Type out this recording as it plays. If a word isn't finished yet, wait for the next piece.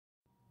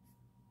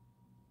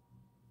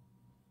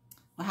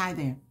Well, hi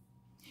there.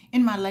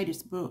 In my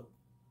latest book,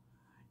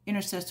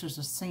 Intercessors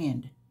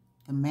Ascend,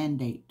 the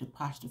Mandate to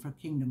Posture for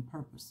Kingdom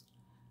Purpose,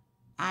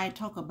 I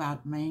talk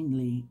about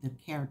mainly the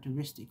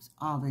characteristics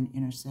of an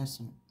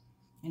intercessor.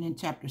 And in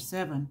chapter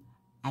 7,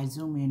 I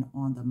zoom in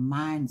on the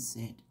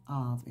mindset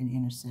of an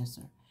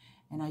intercessor.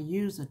 And I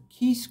use a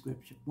key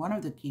scripture, one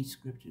of the key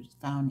scriptures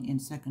found in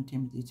 2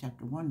 Timothy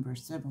chapter 1,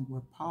 verse 7,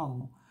 where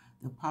Paul,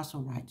 the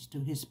apostle, writes to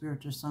his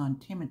spiritual son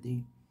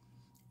Timothy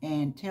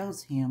and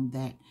tells him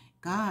that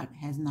God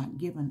has not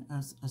given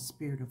us a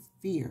spirit of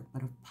fear,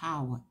 but of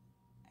power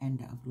and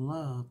of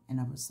love and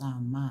of a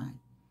sound mind.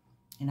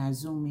 And I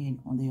zoom in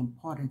on the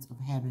importance of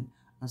having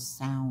a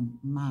sound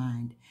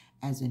mind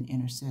as an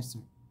intercessor.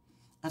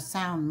 A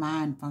sound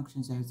mind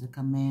functions as a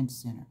command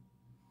center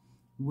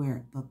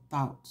where the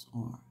thoughts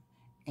are.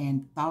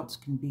 And thoughts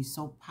can be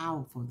so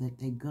powerful that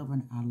they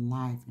govern our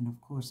life and, of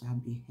course, our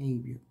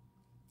behavior.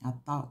 Our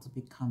thoughts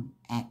become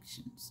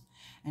actions.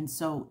 And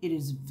so it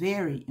is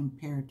very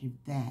imperative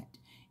that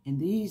in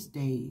these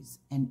days,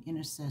 an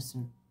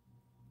intercessor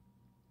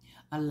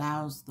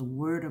allows the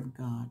Word of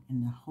God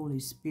and the Holy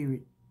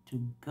Spirit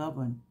to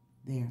govern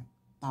their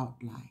thought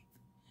life.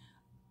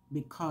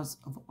 Because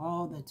of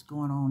all that's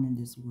going on in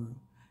this world,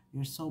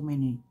 there's so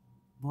many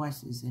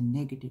voices and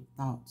negative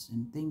thoughts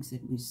and things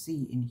that we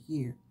see and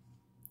hear.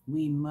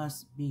 We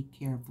must be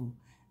careful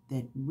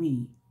that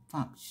we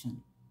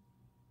function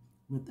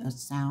with a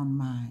sound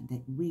mind,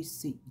 that we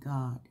seek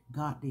God,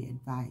 godly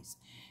advice,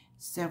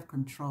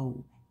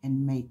 self-control,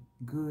 and make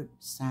good,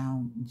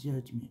 sound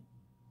judgment.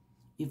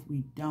 If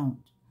we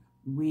don't,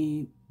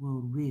 we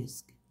will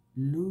risk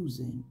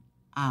losing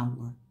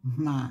our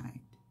mind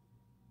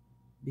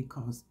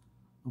because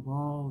of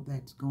all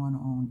that's going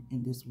on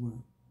in this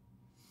world.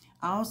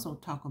 I also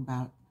talk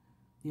about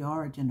the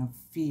origin of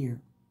fear.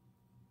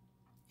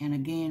 And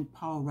again,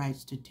 Paul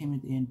writes to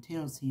Timothy and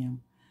tells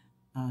him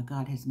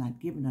God has not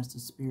given us a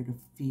spirit of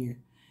fear.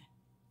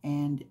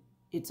 And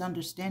it's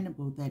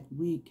understandable that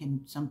we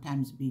can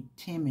sometimes be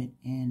timid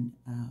and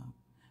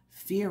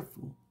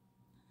fearful,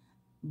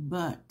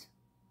 but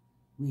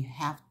we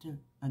have to,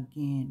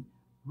 again,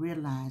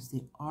 realize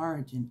the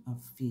origin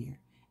of fear.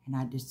 And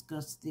I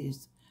discussed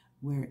this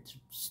where it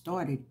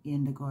started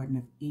in the Garden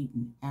of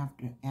Eden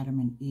after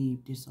Adam and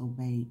Eve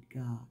disobeyed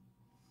God.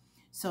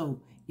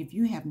 So if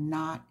you have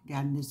not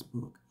gotten this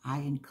book,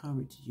 I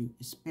encourage you,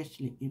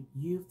 especially if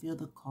you feel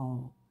the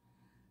call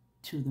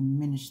to the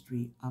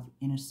ministry of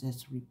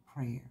intercessory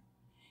prayer.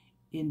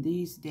 In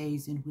these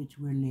days in which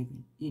we're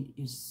living, it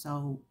is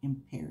so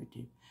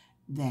imperative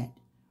that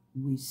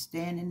we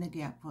stand in the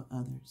gap for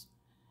others,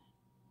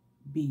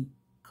 be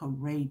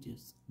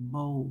courageous,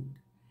 bold,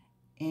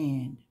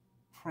 and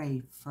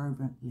pray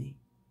fervently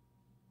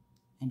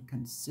and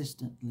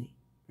consistently.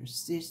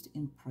 Persist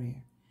in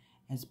prayer.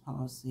 As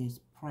Paul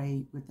says,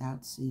 pray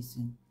without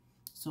ceasing.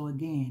 So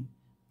again,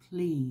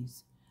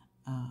 please,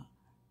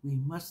 we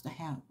must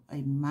have a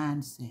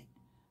mindset,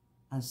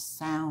 a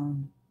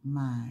sound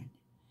mind,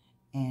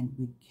 and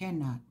we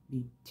cannot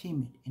be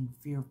timid and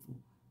fearful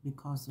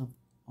because of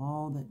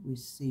all that we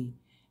see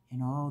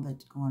and all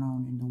that's going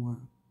on in the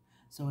world.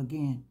 So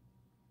again,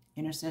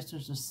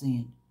 Intercessors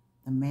Ascend,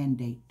 the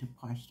Mandate to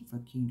Posture for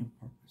Kingdom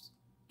Purpose.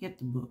 Get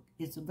the book.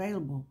 It's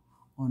available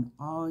on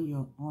all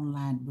your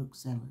online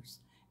booksellers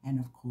and,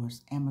 of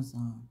course,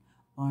 Amazon,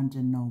 Barnes &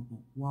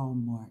 Noble,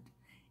 Walmart,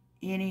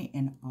 any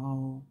and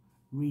all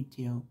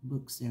retail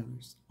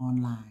booksellers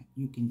online.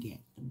 You can get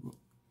the book,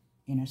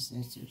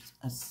 Intercessors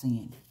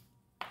Ascend.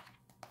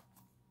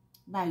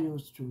 By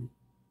yours truly,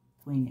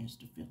 Queen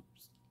Esther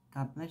Phillips.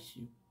 God bless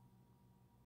you.